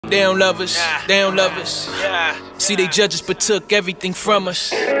They don't love us, they don't love us. See, they judge us but took everything from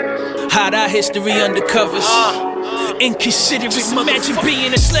us. Hide our history under covers. Inconsiderate, imagine being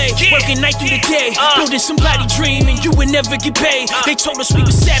a slave, working night through the day, building somebody's dream and you would never get paid. They told us we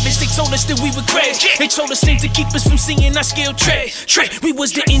were savage, they told us that we were crazy. They told us things to keep us from seeing our skilled trade. We was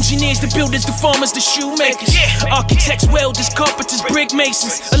the engineers, the builders, the farmers, the shoemakers, architects, welders, carpenters, brick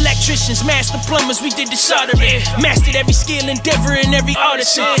masons, electricians, master plumbers, we did the soldering. Mastered every skill, endeavor, and every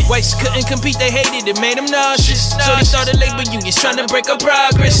artisan. Whites couldn't compete, they hated it, made them nauseous. So they started labor unions, trying to break our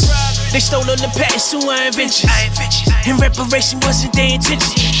progress. They stole all the patents to our inventions, and reparation wasn't their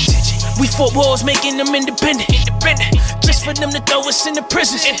intention. We fought wars, making them independent, just for them to throw us in the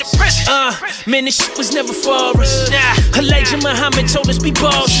prisons. Man, this shit was never for us. Elijah Muhammad told us be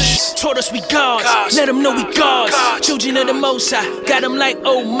bosses, taught us we gods, let them know we gods, children of the Most High. Got them like,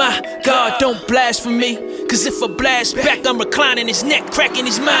 oh my God, don't blaspheme me, cause if I blast back, I'm reclining his neck, cracking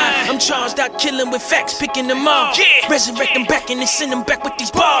his mind. I'm charged out killing with facts, picking them off, resurrect them back and then send them back with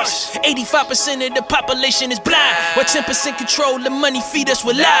these bars. 85% of the population is blind, while 10% control the money, feed us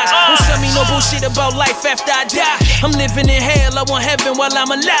with lies. Don't tell me no bullshit about life after I die. I'm living in hell, I want heaven while I'm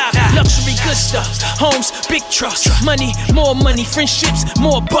alive. Luxury, good stuff, homes, big trucks, money, more money, friendships,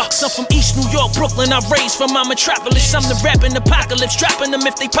 more bucks. I'm from East New York, Brooklyn, I raised from my metropolis. I'm the rapping apocalypse, dropping them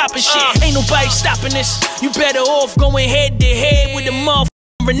if they poppin' shit. Ain't nobody stopping this. You better off going head to head with the motherfucking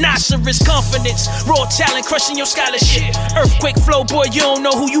rhinoceros. Confidence, raw talent, crushing your scholarship. Earthquake flow, boy, you don't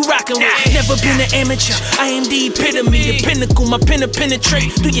know who you rockin' with. Never been an amateur, I am the epitome, the pinnacle. My pen to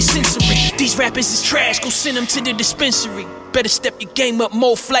penetrate through your sensory. These rappers is trash, go send them to the dispensary. Better step your game up,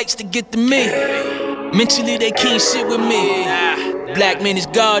 more flights to get to me. Mentally they can't sit with me. Black man is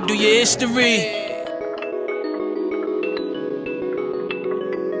God, do your history.